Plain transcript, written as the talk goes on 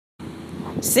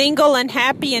Single and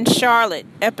Happy in Charlotte,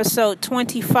 episode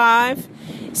 25.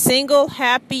 Single,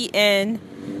 happy, and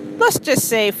let's just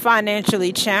say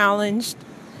financially challenged.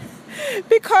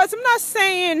 Because I'm not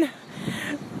saying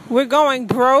we're going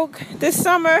broke this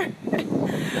summer,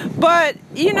 but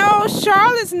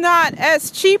Charlotte's not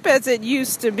as cheap as it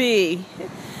used to be.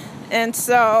 And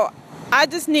so I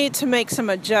just need to make some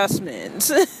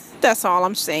adjustments. That's all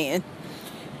I'm saying.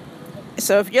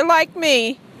 So if you're like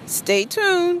me, stay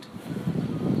tuned.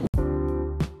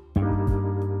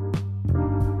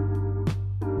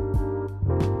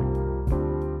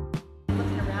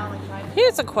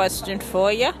 Here's a question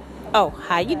for you. Oh,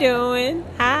 how you doing?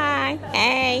 Hi.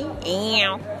 Hey.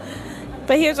 Ew.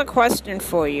 But here's a question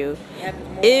for you.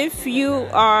 If you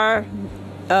are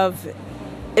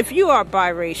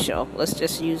biracial, let's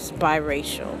just use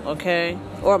biracial, okay?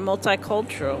 Or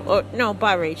multicultural, or no,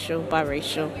 biracial.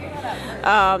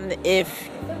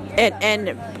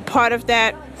 And part of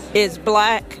that is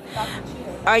black.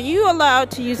 Are you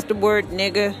allowed to use the word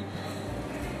nigga?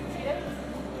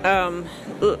 I'm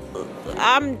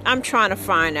trying to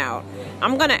find out.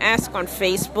 I'm going to ask on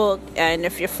Facebook, and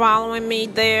if you're following me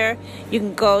there, you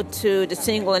can go to the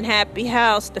Single and Happy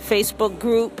House, the Facebook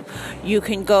group. You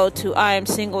can go to I Am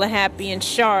Single and Happy in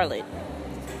Charlotte,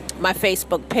 my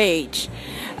Facebook page.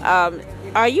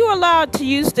 Are you allowed to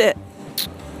use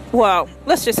well,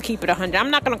 let's just keep it 100. I'm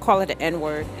not going to call it an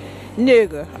N-word.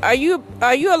 Nigga. Are you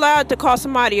allowed to call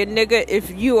somebody a nigga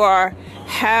if you are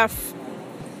half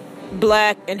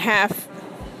black and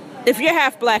if you're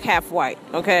half black, half white,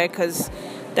 okay? Because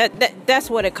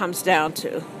that's what it comes down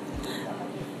to.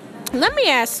 Let me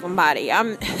ask somebody.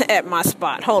 I'm at my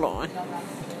spot. Hold on.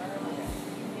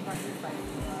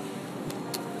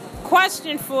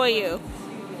 Question for you.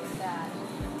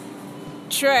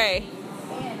 Trey.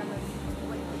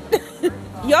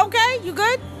 You okay? You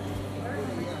good?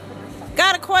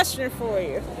 Got a question for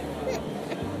you.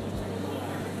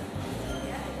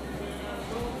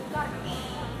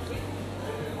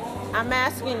 I'm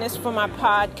asking this for my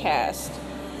podcast.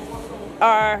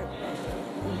 Are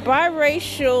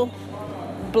biracial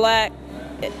black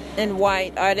and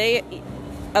white, are they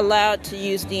allowed to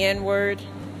use the N-word?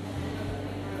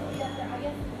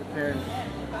 Depends.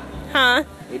 Huh?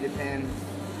 It depends.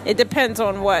 It depends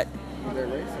on what? Their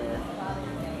race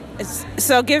or...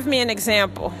 So give me an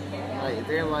example. Like, if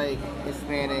they're like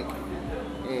Hispanic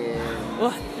and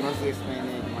mostly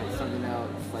Hispanic, like something else,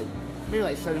 like maybe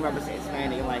like 75%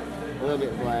 Hispanic and like a little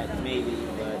bit black, maybe,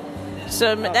 but...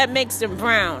 So that makes them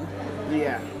brown.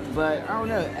 Yeah, but I don't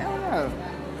know.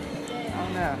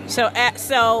 So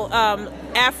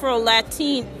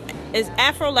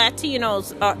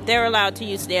Afro-Latinos, they're allowed to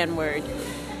use the N-word.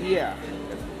 Yeah.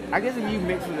 I guess if you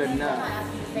mix it enough,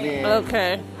 then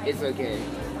it's okay.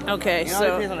 Okay, it all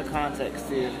depends on the context,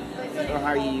 too, or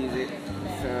how you use it,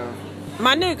 so...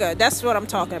 My nigga, that's what I'm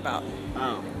talking about.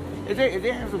 Oh. If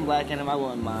they have some black in them, I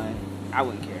wouldn't mind. I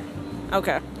wouldn't care.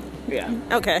 Okay. Yeah.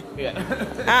 Okay.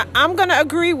 Yeah. I'm going to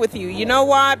agree with you. You know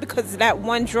why? Because of that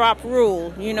one drop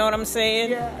rule. You know what I'm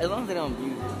saying? Yeah, as long as they don't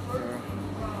abuse it.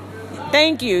 So.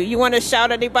 Thank you. You want to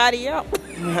shout anybody out?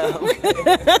 No.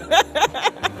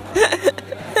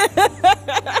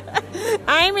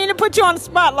 I ain't mean to put you on the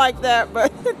spot like that,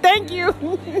 but thank you.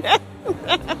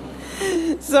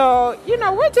 So,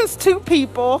 we're just two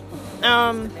people.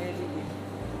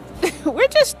 We're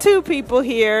just two people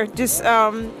here, just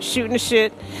shooting the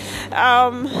shit. I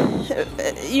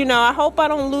hope I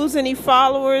don't lose any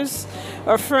followers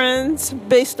or friends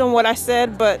based on what I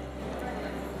said, but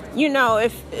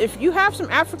if you have some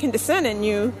African descent in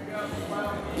you,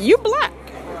 you black,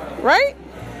 right?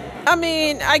 I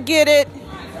mean, I get it.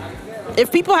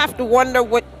 If people have to wonder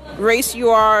what race you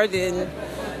are, then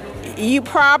you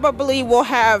probably will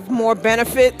have more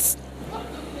benefits.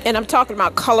 And I'm talking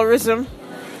about colorism.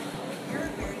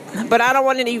 But I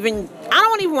don't even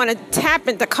want to tap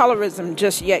into colorism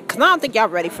just yet, because I don't think y'all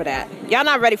ready for that. Y'all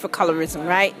not ready for colorism,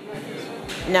 right?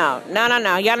 No.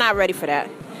 Y'all not ready for that.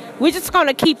 We're just going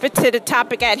to keep it to the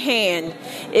topic at hand.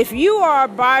 If you are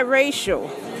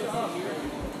biracial,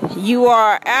 you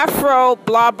are Afro,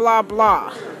 blah, blah,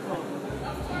 blah.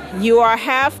 You are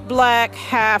half black,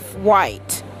 half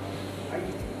white,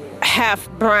 half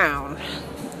brown,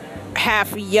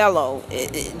 half yellow.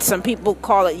 Some people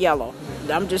call it yellow.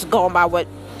 I'm just going by what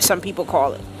some people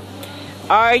call it.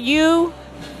 Are you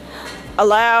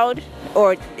allowed,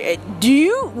 or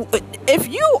if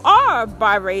you are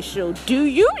biracial, do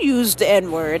you use the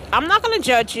N-word? I'm not going to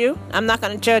judge you.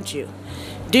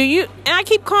 Do you? And I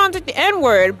keep calling it the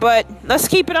N-word, but let's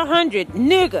keep it 100.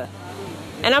 Nigga.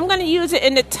 And I'm going to use it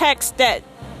in the text that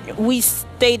we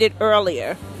stated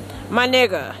earlier. My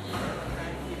nigga.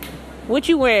 What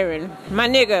you wearing? My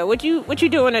nigga, what you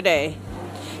doing today?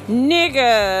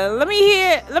 Nigga, let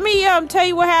me tell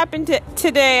you what happened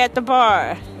today at the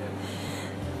bar.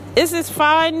 It's this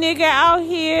fine nigga out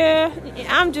here.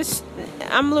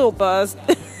 I'm a little buzzed,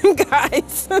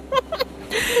 guys.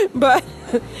 But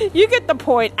you get the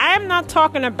point. I am not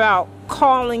talking about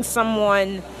calling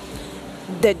someone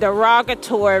the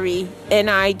derogatory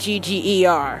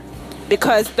Nigger,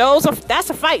 because that's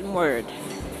a fighting word,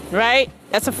 right?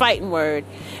 That's a fighting word,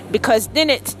 because then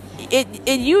it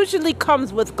usually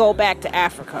comes with go back to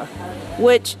Africa,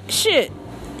 which shit.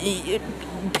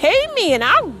 Pay me and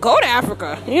I'll go to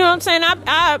Africa. You know what I'm saying?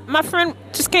 My friend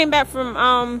just came back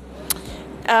from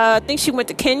I think she went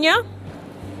to Kenya,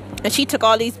 and she took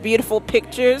all these beautiful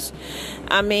pictures.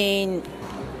 I mean,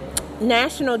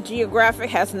 National Geographic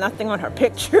has nothing on her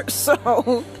picture,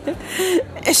 so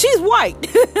and she's white.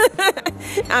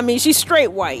 I mean, she's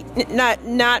straight white, not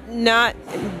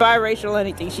biracial or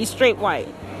anything. She's straight white.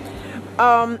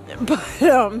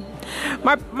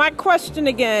 My question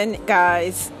again,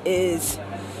 guys, is: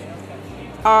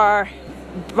 are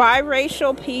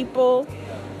biracial people,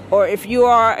 or if you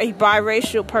are a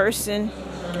biracial person,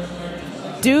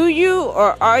 do you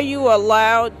or are you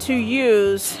allowed to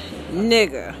use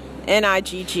nigga,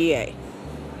 Nigga?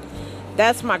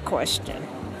 That's my question.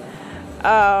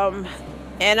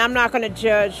 And I'm not going to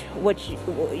judge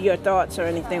your thoughts or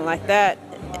anything like that.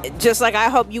 Just like I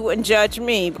hope you wouldn't judge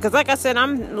me, because like I said,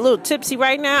 I'm a little tipsy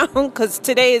right now because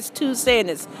today is Tuesday and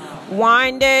it's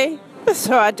wine day.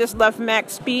 So I just left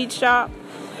Mac's Speed Shop.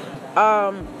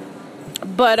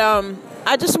 But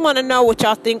I just want to know what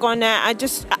y'all think on that.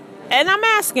 And I'm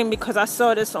asking because I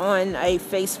saw this on a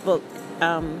Facebook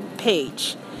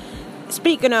page.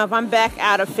 Speaking of, I'm back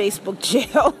out of Facebook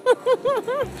jail.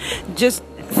 Just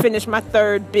finished my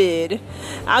third bid.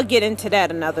 I'll get into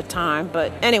that another time.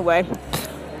 But anyway,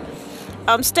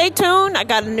 stay tuned. I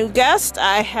got a new guest.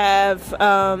 I have...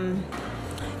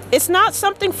 it's not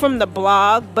something from the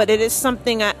blog, but it is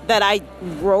something that I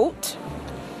wrote.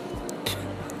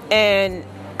 And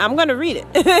I'm going to read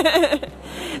it.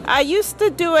 I used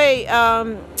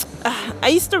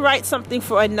to write something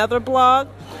for another blog.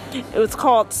 It was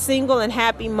called Single and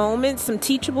Happy Moments, some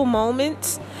teachable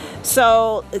moments.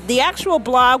 So the actual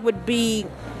blog would be,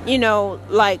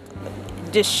 like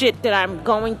the shit that I'm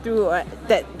going through,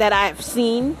 that I have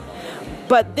seen.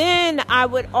 But then I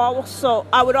would always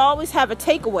have a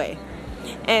takeaway.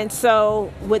 And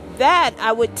so with that,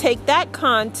 I would take that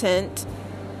content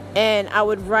and I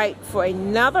would write for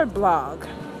another blog.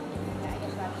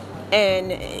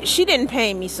 And she didn't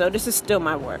pay me, so this is still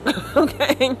my work,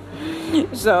 okay?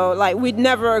 So, we'd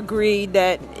never agreed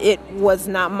that it was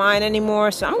not mine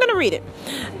anymore, so I'm going to read it.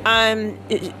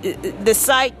 The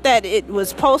site that it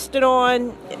was posted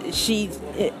on,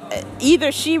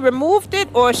 either she removed it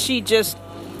or she just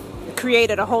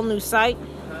created a whole new site.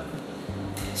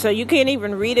 So you can't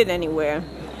even read it anywhere.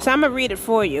 So I'm going to read it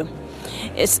for you.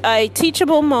 It's a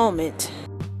teachable moment.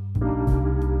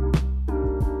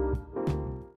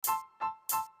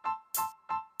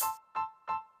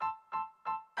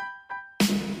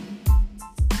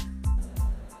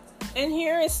 And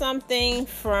here is something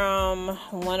from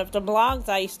one of the blogs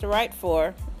I used to write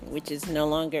for, which is no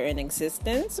longer in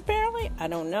existence, apparently. I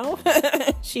don't know.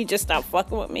 She just stopped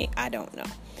fucking with me. I don't know.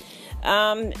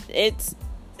 It's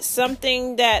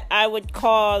something that I would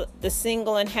call the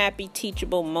Single and Happy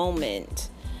Teachable Moment.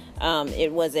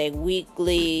 It was a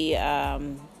weekly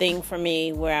thing for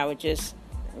me where I would just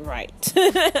write.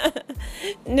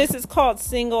 And this is called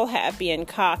Single, Happy, and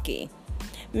Cocky.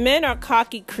 Men are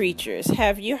cocky creatures.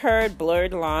 Have you heard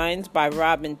Blurred Lines by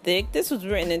Robin Thicke? This was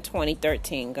written in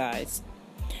 2013, guys.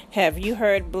 Have you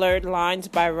heard Blurred Lines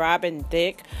by Robin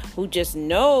Thicke, who just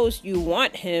knows you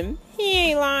want him? He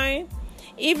ain't lying.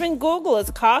 Even Google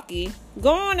is cocky.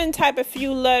 Go on and type a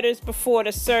few letters before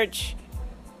the search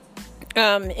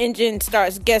engine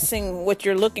starts guessing what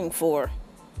you're looking for.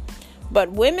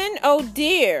 But women, oh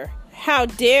dear. How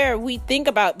dare we think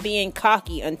about being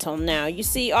cocky until now? You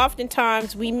see,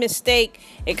 oftentimes we mistake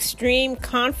extreme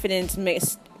confidence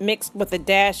mixed with a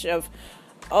dash of,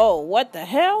 oh, what the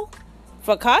hell?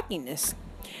 For cockiness.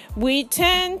 We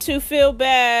tend to feel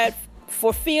bad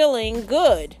for feeling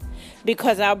good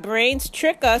because our brains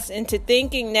trick us into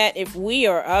thinking that if we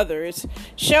or others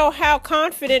show how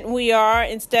confident we are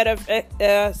instead of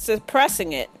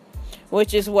suppressing it,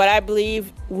 which is what I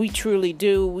believe we truly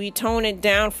do. We tone it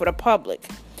down for the public.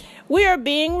 We are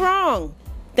being wrong.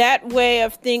 That way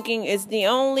of thinking is the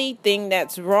only thing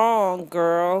that's wrong,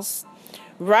 girls.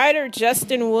 Writer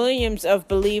Justin Williams of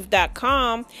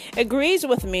Believe.com agrees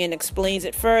with me and explains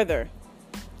it further.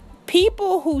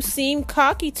 People who seem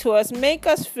cocky to us make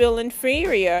us feel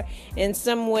inferior in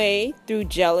some way through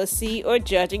jealousy or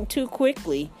judging too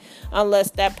quickly.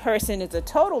 Unless that person is a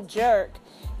total jerk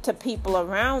to people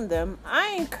around them,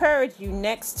 I encourage you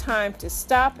next time to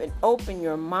stop and open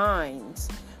your minds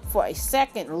for a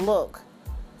second look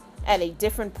at a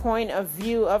different point of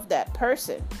view of that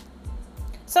person.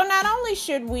 So not only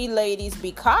should we ladies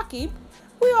be cocky,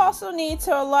 we also need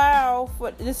to allow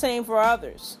for the same for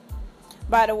others.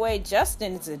 By the way,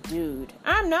 Justin is a dude.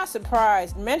 I'm not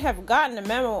surprised. Men have gotten a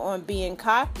memo on being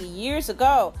cocky years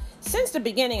ago, since the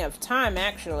beginning of time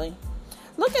actually.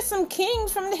 Look at some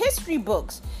kings from the history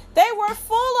books. They were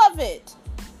full of it.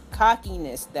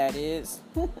 Cockiness, that is.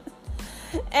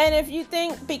 And if you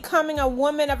think becoming a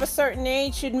woman of a certain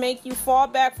age should make you fall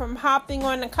back from hopping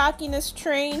on the cockiness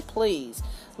train, please.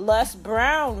 Les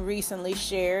Brown recently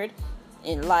shared,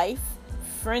 in life,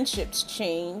 friendships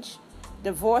change,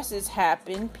 divorces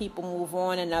happen, people move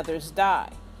on, and others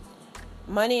die.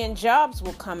 Money and jobs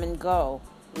will come and go.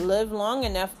 Live long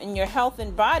enough and your health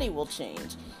and body will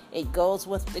change. It goes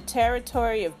with the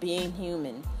territory of being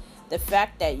human. The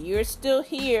fact that you're still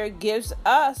here gives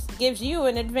you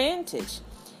an advantage.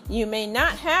 You may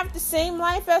not have the same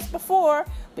life as before,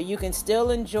 but you can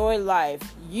still enjoy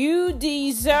life. You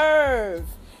deserve.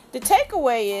 The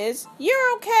takeaway is,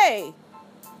 you're okay.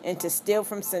 And to steal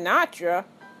from Sinatra,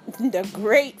 the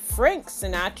great Frank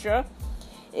Sinatra,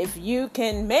 if you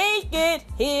can make it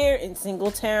here in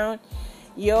Singletown,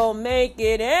 you'll make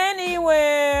it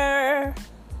anywhere.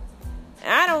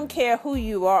 I don't care who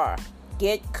you are.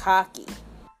 Get cocky.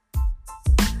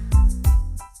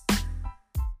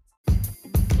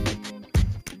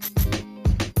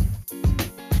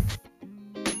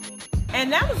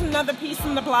 And that was another piece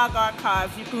from the blog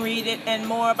archives. You can read it and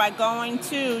more by going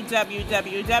to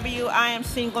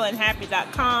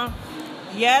www.iamsingleandhappy.com.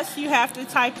 Yes, you have to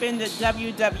type in the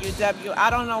www. I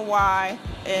don't know why,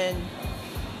 and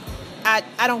I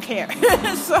don't care.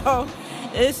 So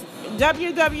it's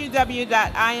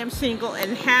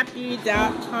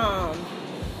www.iamsingleandhappy.com.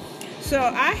 So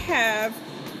I have,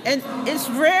 and it's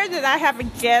rare that I have a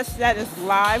guest that is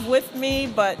live with me,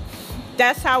 but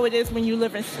that's how it is when you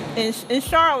live in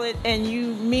Charlotte and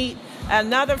you meet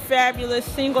another fabulous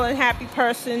single and happy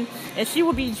person. And she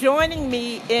will be joining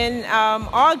me in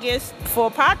August for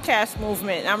Podcast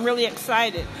Movement. I'm really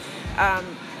excited.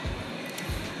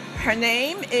 Her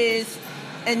name is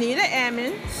Anita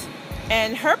Emmons,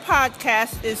 and her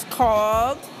podcast is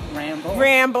called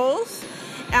Rambles.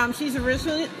 She's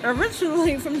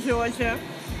originally from Georgia.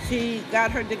 She got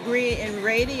her degree in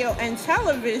radio and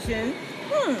television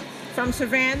from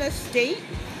Savannah State,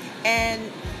 and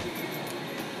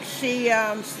she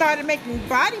started making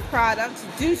body products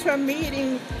due to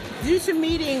meeting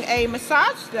a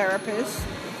massage therapist.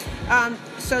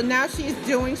 So now she's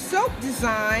doing soap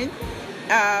design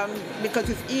because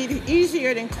it's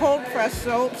easier than cold press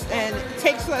soaps and it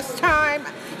takes less time.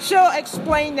 She'll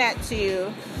explain that to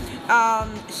you.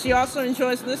 She also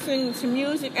enjoys listening to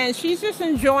music, and she's just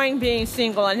enjoying being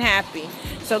single and happy.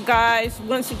 So guys,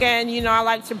 once again, I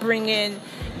like to bring in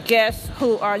guests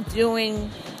who are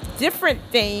doing different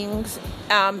things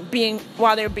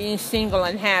while they're being single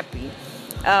and happy.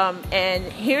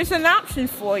 And here's an option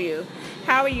for you.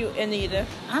 How are you, Anita?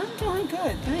 I'm doing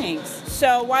good, thanks.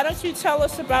 So why don't you tell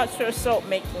us about your soap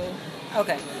making?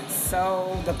 Okay,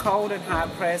 so the cold and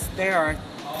hot press, there are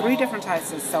 3 different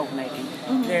types of soap making.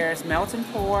 Mm-hmm. There's melt and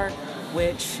pour,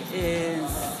 which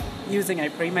is using a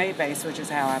pre-made base, which is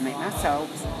how I make my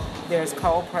soaps. There's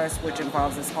cold press, which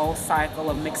involves this whole cycle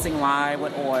of mixing lye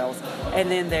with oils. And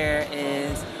then there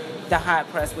is the hot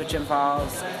press, which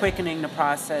involves quickening the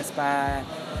process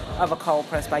of a cold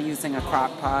press by using a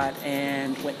crock pot.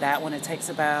 And with that one, it takes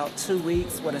about 2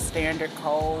 weeks with a standard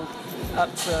cold,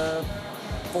 up to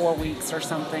 4 weeks or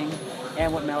something.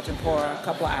 And with melt and pour, a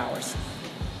couple of hours.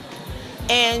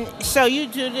 And so you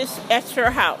do this at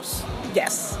your house?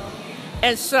 Yes.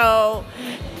 And so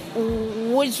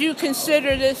would you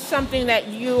consider this something that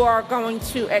you are going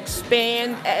to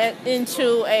expand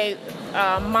into a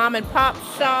mom and pop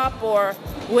shop, or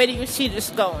where do you see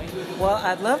this going? Well,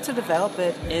 I'd love to develop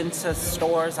it into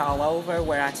stores all over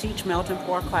where I teach melt and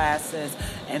pour classes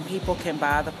and people can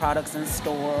buy the products in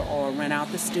store or rent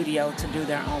out the studio to do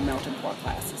their own melt and pour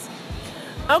classes.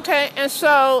 Okay, and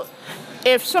so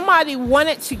if somebody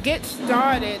wanted to get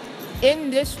started in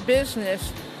this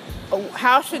business,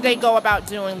 how should they go about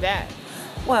doing that?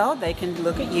 Well, they can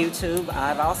look at YouTube.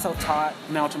 I've also taught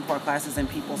melt and pour classes in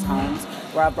people's homes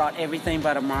where I brought everything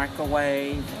but a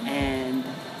microwave and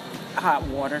hot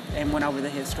water and went over the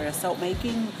history of soap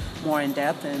making more in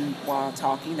depth, and while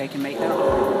talking they can make their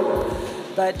own.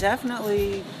 But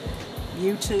definitely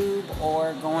YouTube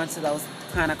or going to those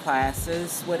kind of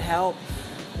classes would help.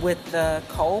 With the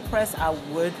cold press, I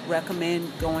would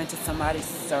recommend going to somebody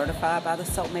certified by the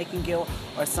Soap Making Guild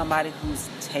or somebody who's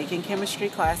taking chemistry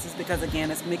classes, because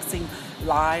again, it's mixing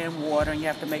lye and water, and you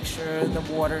have to make sure the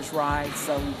water's right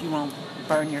so you won't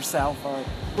burn yourself or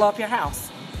blow up your house.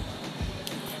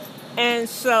 And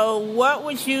so what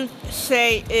would you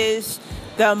say is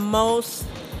the most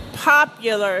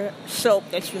popular soap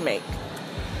that you make?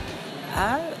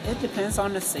 It depends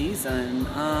on the season.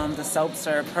 The soaps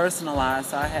are personalized,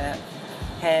 so I have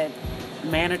had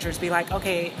managers be like,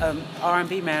 okay,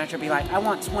 R&B manager be like, I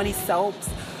want 20 soaps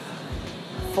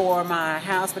for my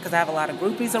house because I have a lot of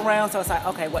groupies around. So it's like,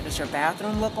 okay, what does your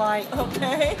bathroom look like?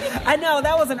 Okay. I know,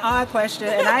 that was an odd question.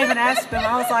 And I even asked them,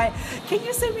 I was like, can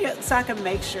you send me so I can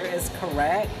make sure it's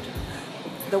correct?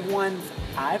 The ones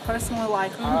I personally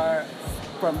like are,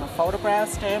 from a photograph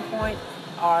standpoint,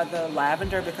 are the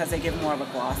lavender because they give more of a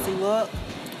glossy look.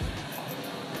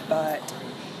 But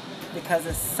because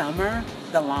it's summer,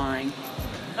 the lime.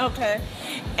 Okay.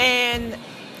 And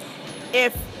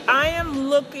if I am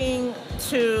looking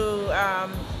to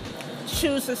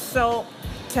choose a soap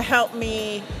to help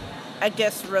me, I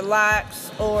guess, relax,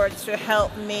 or to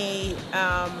help me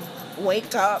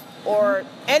wake up, or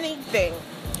anything,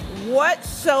 what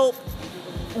soap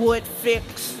would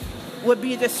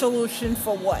be the solution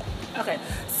for what? Okay,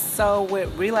 so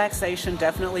with relaxation,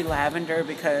 definitely lavender,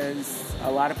 because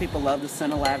a lot of people love the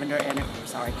scent of lavender and it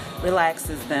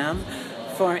relaxes them.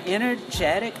 For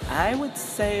energetic, I would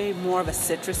say more of a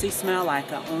citrusy smell,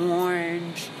 like an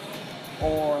orange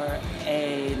or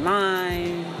a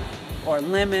lime or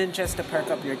lemon, just to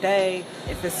perk up your day.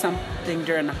 If it's something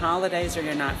during the holidays or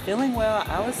you're not feeling well,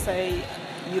 I would say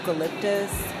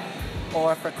eucalyptus,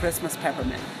 or for Christmas,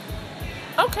 peppermint.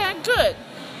 Okay, good.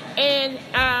 And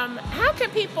how can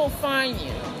people find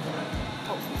you?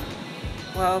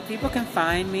 Well, people can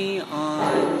find me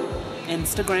on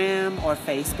Instagram or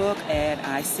Facebook at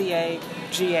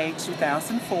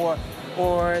ICAGA2004,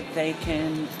 or they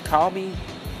can call me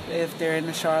if they're in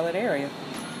the Charlotte area.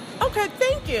 Okay,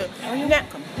 thank you. Oh, you're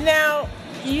welcome. Now,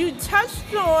 you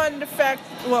touched on the fact,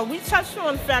 we touched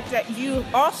on the fact that you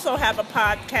also have a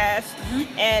podcast,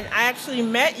 and I actually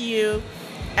met you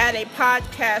at a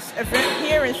podcast event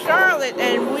here in Charlotte,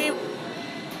 and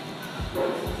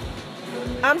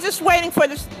I'm just waiting for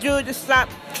this dude to stop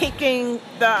kicking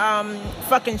the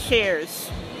fucking chairs.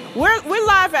 We're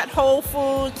live at Whole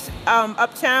Foods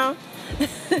uptown.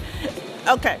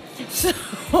 Okay, so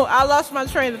I lost my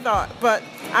train of thought, but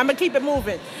I'm gonna keep it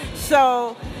moving.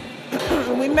 So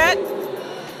we met.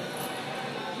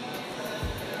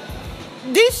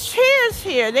 These chairs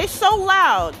here, they're so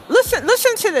loud. Listen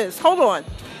to this. Hold on.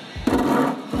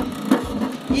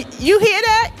 You hear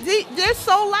that? They're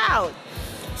so loud.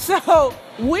 So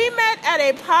we met at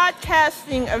a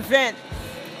podcasting event,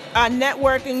 a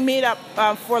networking meetup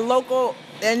for local,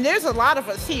 and there's a lot of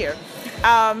us here.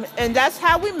 And that's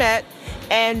how we met.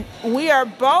 And we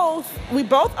both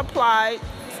applied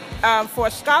for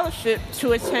a scholarship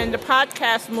to attend the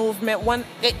podcast movement.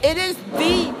 It is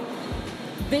the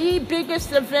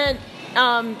biggest event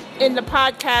in the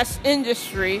podcast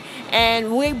industry,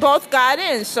 and we both got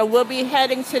in. So we'll be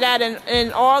heading to that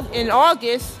in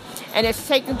August, and it's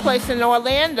taking place in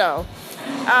Orlando.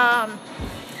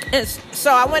 And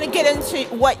so I want to get into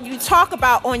what you talk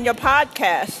about on your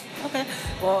podcast. Okay.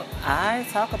 Well, I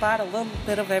talk about a little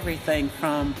bit of everything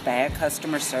from bad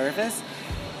customer service,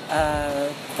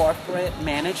 corporate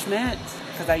management,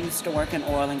 because I used to work in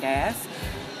oil and gas.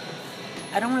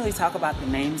 I don't really talk about the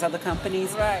names of the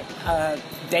companies. Right.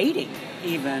 Dating,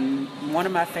 even. One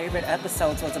of my favorite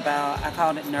episodes was about, I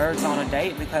called it Nerds on a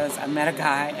Date, because I met a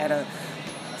guy at a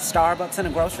Starbucks and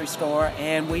a grocery store,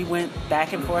 and we went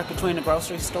back and forth between the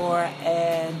grocery store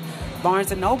and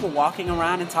Barnes & Noble, walking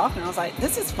around and talking. I was like,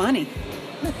 this is funny.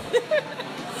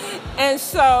 And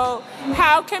so,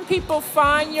 how can people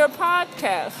find your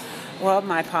podcast? Well,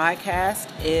 my podcast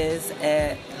is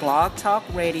at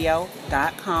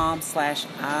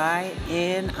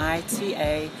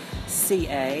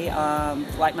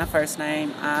blogtalkradio.com/INITACA. Like my first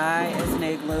name, I as in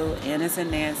Igloo, N as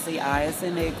in Nancy, I as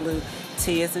in Igloo,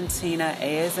 T as in Tina,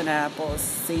 A as in Apple,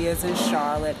 C as in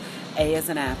Charlotte, A as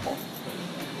in Apple.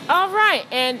 All right.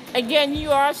 And again, you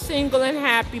are single and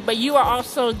happy, but you are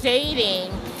also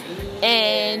dating.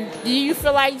 And do you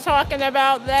feel like talking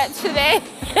about that today?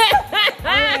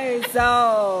 Okay,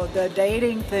 so the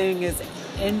dating thing is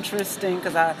interesting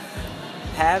because I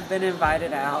have been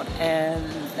invited out, and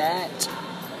that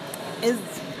is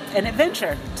an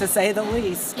adventure, to say the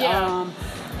least. Yeah.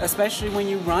 Especially when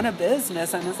you run a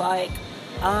business, and it's like,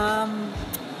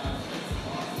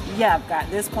 Yeah, I've got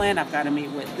this plan. I've got to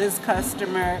meet with this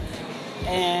customer.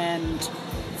 And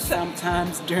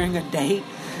sometimes during a date,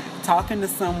 talking to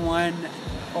someone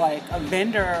like a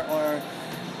vendor or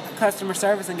customer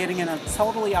service and getting in a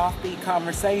totally offbeat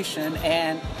conversation,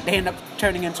 and they end up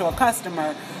turning into a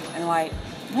customer, and like,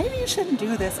 maybe you shouldn't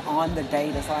do this on the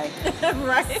date. It's like,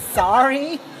 Right.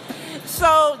 sorry.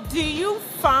 So, do you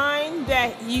find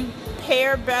that you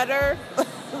pair better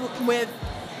with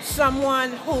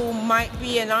someone who might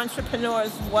be an entrepreneur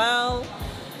as well?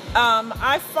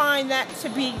 I find that to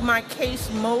be my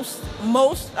case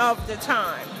most of the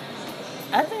time.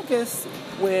 I think it's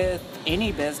with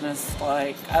any business.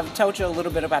 Like, I've told you a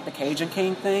little bit about the Cajun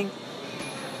King thing,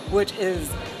 which is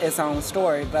its own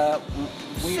story, but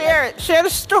Share the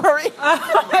story.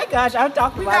 Oh my gosh, I've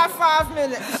talked We about got 5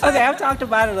 minutes. Okay, I've talked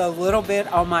about it a little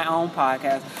bit on my own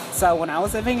podcast. So when I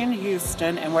was living in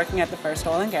Houston and working at the first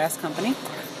oil and gas company,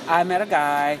 I met a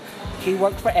guy. He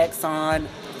worked for Exxon.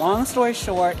 Long story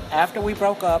short, after we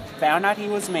broke up, found out he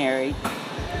was married.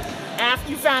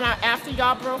 After you found out after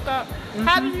y'all broke up? Mm-hmm.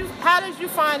 How did you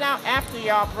find out after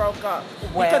y'all broke up?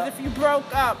 Well- Because if you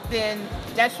broke up, then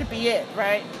that should be it,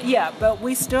 right? Yeah, but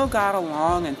we still got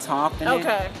along and talked. And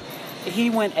Okay. he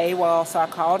went AWOL, so I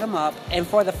called him up. And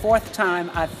for the 4th time,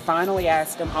 I finally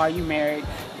asked him, are you married?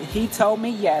 He told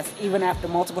me yes, even after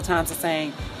multiple times of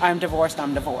saying, I'm divorced.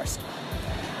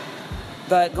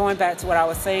 But going back to what I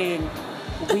was saying,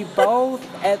 we both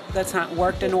at the time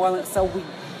worked in oil, so we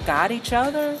got each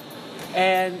other.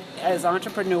 And as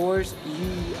entrepreneurs,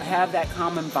 you have that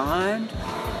common bond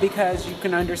because you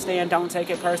can understand, don't take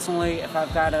it personally if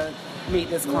I've got to meet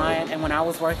this client. And when I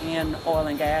was working in oil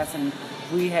and gas and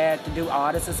we had to do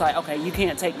audits, it's like, okay, you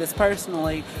can't take this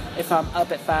personally if I'm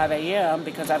up at 5 a.m.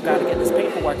 because I've got to get this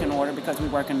paperwork in order because we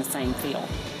work in the same field.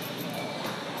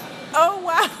 Oh,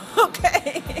 wow.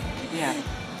 Okay. Yeah.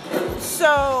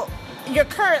 So, you're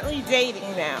currently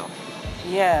dating now?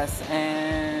 Yes,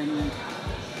 and...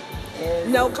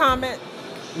 No comment?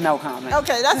 No comment.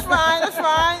 Okay, that's fine. That's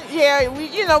fine. Yeah,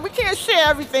 we can't share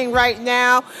everything right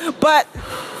now. But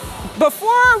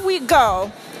before we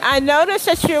go, I noticed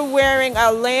that you're wearing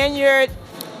a lanyard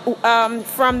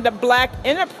from the Black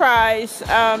Enterprise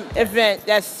event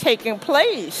that's taking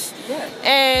place. Yeah.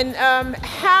 And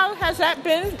how has that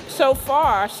been so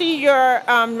far? I see you're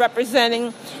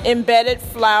representing Embedded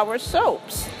Flower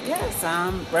Soaps. Yes,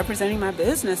 I'm representing my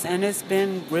business, and it's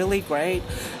been really great.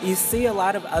 You see a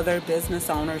lot of other business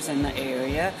owners in the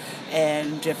area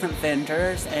and different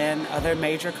vendors and other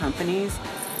major companies,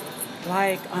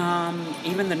 like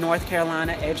even the North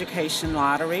Carolina Education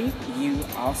Lottery. You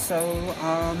also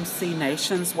see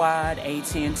nationwide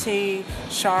AT&T,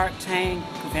 Shark Tank,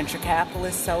 venture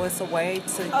capitalists, so it's a way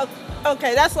to...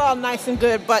 Okay, that's all nice and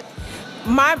good, but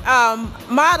my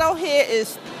motto here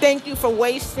is thank you for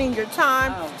wasting your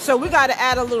time. Oh. So we got to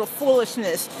add a little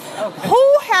foolishness. Okay.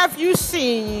 Who have you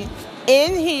seen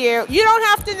in here? You don't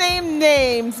have to name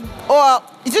names, or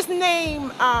just name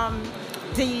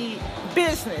the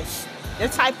business, the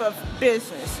type of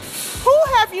business. Who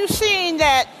have you seen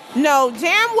that know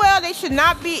damn well they should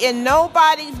not be in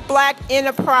nobody's Black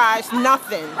Enterprise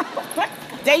nothing?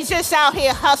 They just out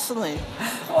here hustling.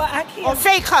 Well, I can't... Or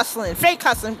fake hustling,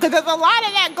 because there's a lot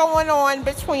of that going on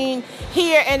between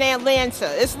here and Atlanta.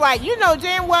 It's like,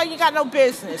 damn well you got no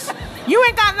business. You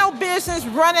ain't got no business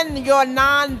running your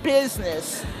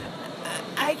non-business.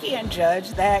 I can't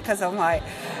judge that because I'm like...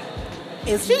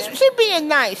 She being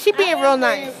nice. She being real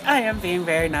nice. I am being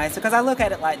very nice because I look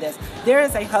at it like this. There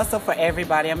is a hustle for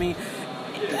everybody. I mean,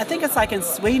 I think it's like in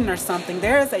Sweden or something.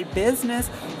 There is a business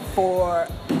for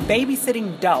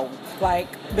babysitting dough.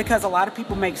 Like, because a lot of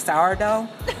people make sourdough,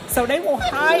 so they will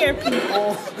hire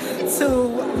people to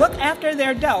look after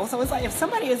their dough. So it's like, if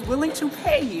somebody is willing to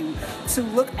pay you to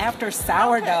look after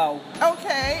sourdough.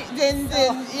 Okay, then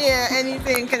yeah,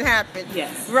 anything can happen.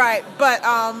 Yes. Right, but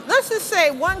let's just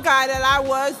say one guy that I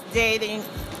was dating,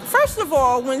 first of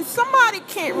all, when somebody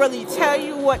can't really tell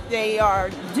you what they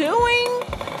are doing,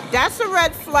 that's a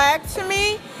red flag to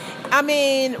me. I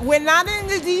mean, we're not in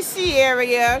the D.C.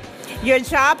 area. Your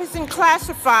job isn't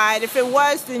classified. If it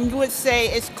was, then you would say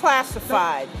it's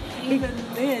classified. Even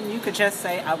then, you could just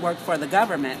say, I work for the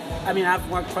government. I mean, I've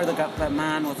worked for the government.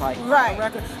 Mine was like, Right. a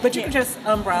record. But you could just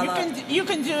umbrella. You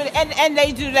can do it, and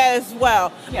they do that as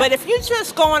well. Yeah. But if you're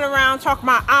just going around talking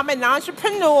about, I'm an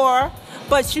entrepreneur,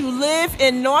 but you live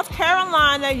in North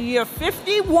Carolina, you're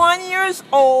 51 years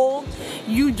old,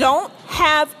 you don't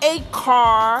have a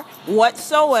car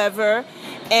whatsoever,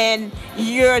 and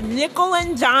you're nickel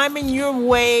and diming your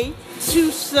way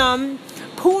to some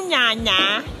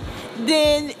punana,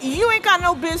 then you ain't got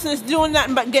no business doing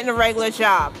nothing but getting a regular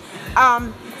job.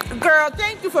 Girl,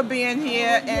 thank you for being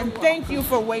here, and thank you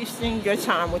for wasting your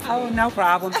time with me. Oh, no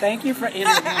problem. Thank you for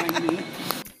interviewing me.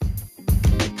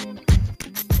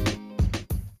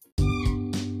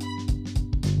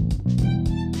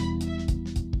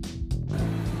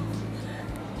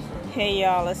 Hey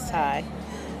y'all, it's Ty.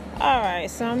 Alright,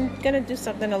 so I'm gonna do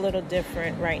something a little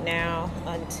different right now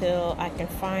until I can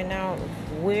find out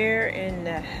where in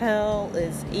the hell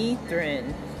is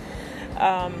Ethan.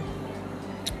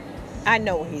 I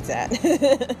know where he's at.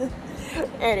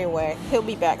 Anyway, he'll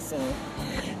be back soon.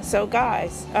 So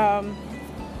guys,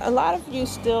 a lot of you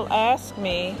still ask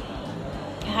me,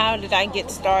 how did I get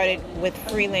started with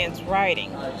freelance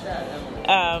writing?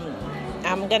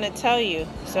 I'm going to tell you.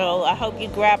 So I hope you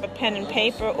grab a pen and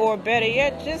paper, or better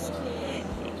yet, just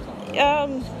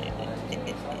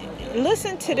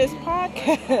listen to this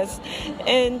podcast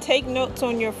and take notes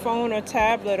on your phone or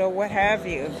tablet or what have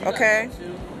you, okay?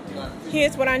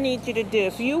 Here's what I need you to do.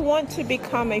 If you want to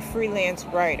become a freelance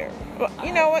writer, well,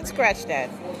 you know what? Scratch that.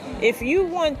 If you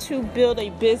want to build a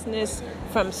business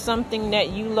from something that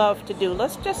you love to do,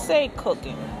 let's just say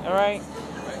cooking, all right?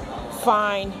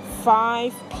 Find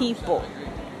 5 people,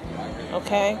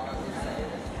 okay?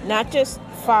 Not just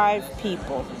 5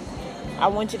 people. I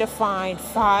want you to find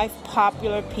 5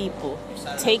 popular people.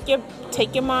 Take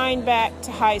your mind back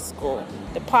to high school.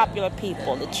 The popular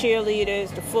people, the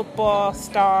cheerleaders, the football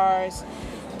stars,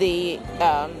 the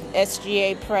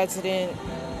SGA president,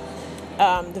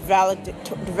 the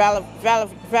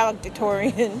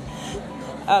valedictorian.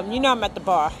 You know I'm at the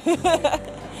bar.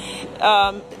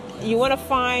 You want to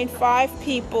find 5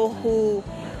 people who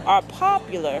are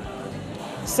popular.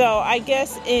 So I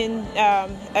guess in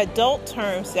adult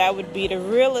terms, that would be the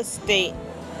real estate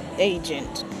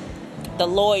agent, the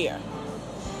lawyer,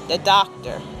 the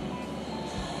doctor,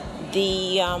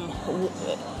 the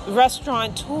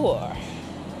restaurateur.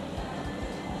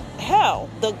 Hell,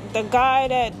 the guy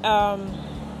that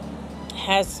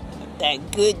has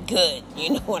that good, you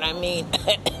know what I mean?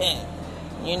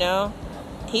 You know?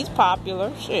 He's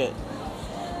popular. Shit.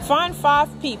 Find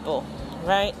 5 people,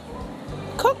 right?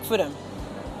 Cook for them.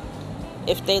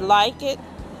 If they like it,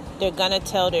 they're going to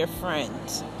tell their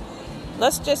friends.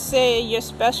 Let's just say your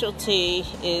specialty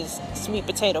is sweet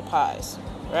potato pies,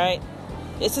 right?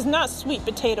 This is not sweet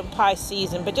potato pie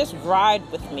season, but just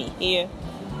ride with me here.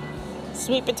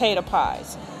 Sweet potato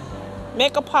pies.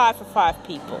 Make a pie for 5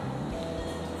 people.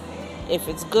 If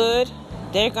it's good,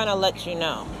 they're going to let you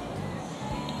know.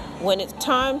 When it's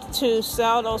time to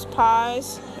sell those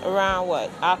pies around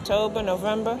October,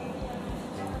 November,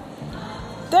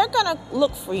 they're going to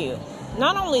look for you.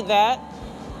 Not only that,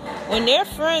 when their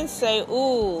friends say,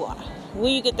 ooh, where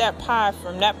you get that pie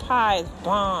from? That pie is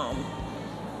bomb.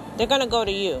 They're going to go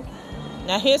to you.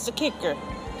 Now, here's the kicker.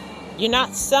 You're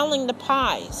not selling the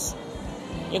pies.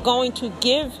 You're going to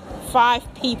give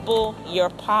 5 people your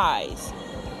pies.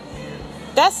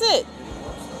 That's it.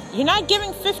 You're not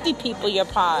giving 50 people your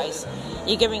pies.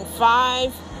 You're giving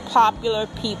 5 popular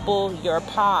people your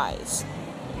pies.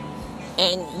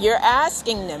 And you're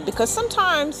asking them, because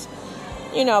sometimes,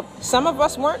 you know, some of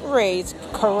us weren't raised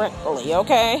correctly,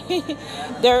 okay?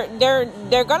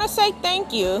 they're gonna say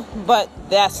thank you, but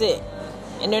that's it.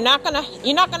 And you're not gonna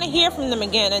hear from them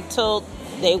again until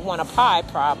they want a pie,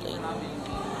 probably,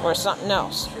 or something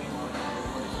else.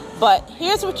 But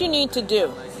here's what you need to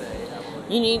do.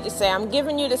 You need to say, I'm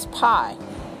giving you this pie,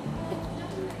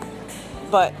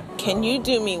 but can you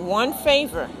do me one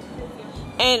favor?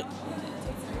 And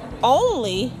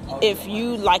only if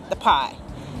you like the pie.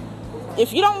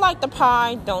 If you don't like the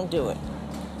pie, don't do it.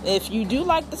 If you do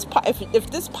like this pie,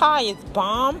 if this pie is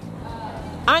bomb,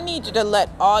 I need you to let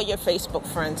all your Facebook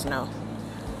friends know.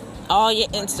 All your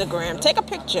Instagram. Take a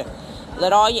picture.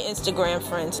 Let all your Instagram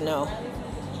friends know.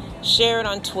 Share it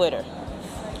on Twitter.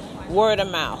 Word of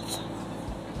mouth.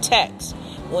 Text.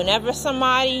 Whenever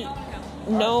somebody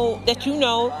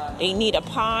they need a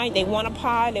pie, they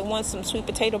want some sweet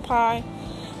potato pie,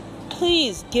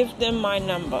 please give them my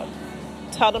number.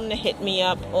 Tell them to hit me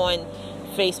up on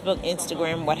Facebook,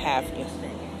 Instagram, what have you.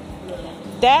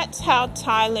 That's how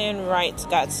Thailand Writes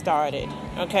got started,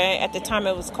 okay? At the time,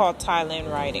 it was called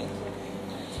Thailand Writing.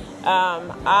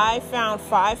 I found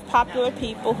 5 popular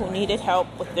people who needed help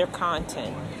with their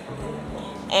content.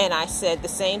 And I said the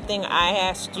same thing I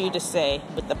asked you to say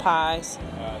with the pies.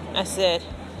 I said,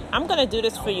 I'm going to do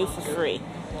this for you for free,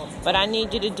 but I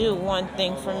need you to do one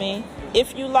thing for me.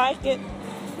 If you like it,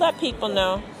 let people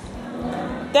know.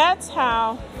 That's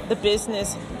how the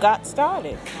business got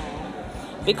started.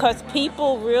 Because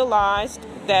people realized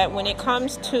that when it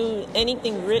comes to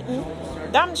anything written,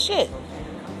 Dumb shit.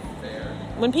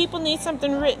 When people need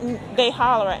something written, they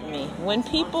holler at me. When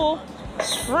people,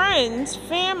 friends,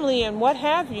 family, and what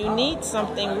have you need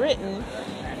something written,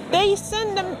 they're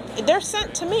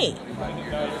sent to me.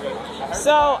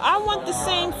 So I want the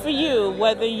same for you,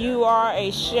 whether you are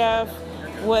a chef,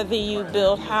 whether you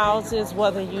build houses,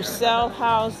 whether you sell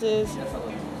houses,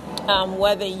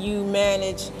 whether you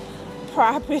manage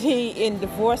property in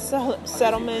divorce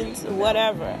settlements,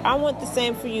 whatever. I want the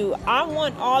same for you. I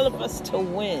want all of us to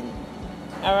win.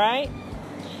 All right?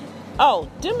 Oh,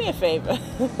 do me a favor.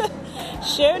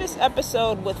 Share this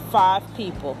episode with 5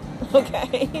 people,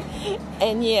 okay?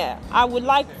 And yeah, I would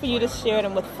like for you to share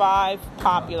them with 5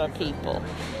 popular people,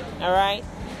 all right?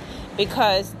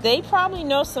 Because they probably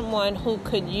know someone who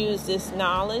could use this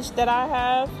knowledge that I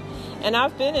have. And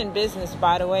I've been in business,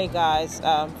 by the way, guys,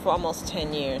 for almost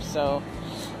 10 years. So,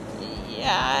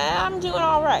 yeah, I'm doing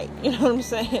all right. You know what I'm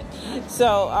saying?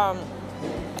 So,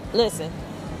 listen,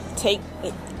 take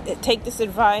this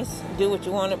advice. Do what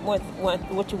you want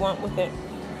with it.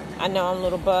 I know I'm a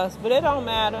little buzzed, but it don't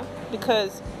matter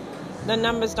because the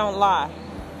numbers don't lie.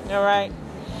 All right?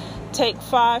 Take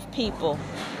 5 people,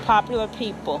 popular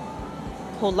people,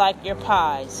 who like your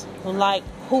pies,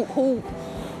 who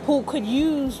could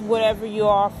use whatever you're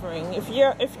offering. If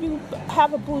you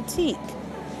have a boutique,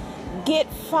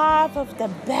 get 5 of the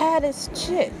baddest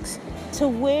chicks to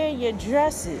wear your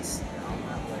dresses.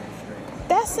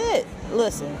 That's it.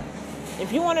 Listen,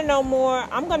 if you want to know more,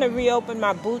 I'm going to reopen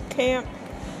my boot camp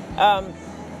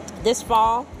this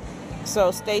fall, so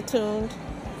stay tuned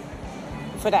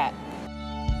for that.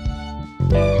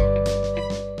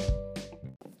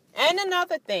 And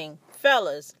another thing,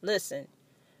 fellas, listen.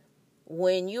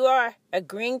 When you are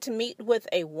agreeing to meet with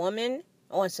a woman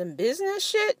on some business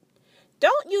shit,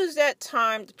 don't use that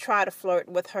time to try to flirt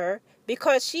with her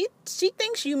because she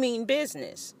thinks you mean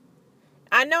business.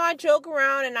 I know I joke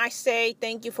around and I say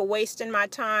thank you for wasting my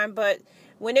time, but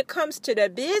when it comes to the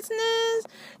business,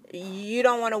 you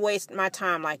don't want to waste my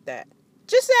time like that.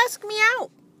 Just ask me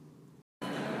out.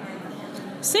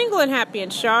 Single and Happy in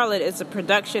Charlotte is a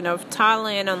production of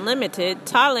Thailand Unlimited.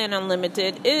 Thailand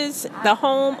Unlimited is the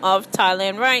home of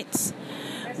Thailand Rights.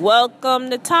 Welcome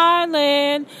to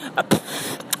Thailand.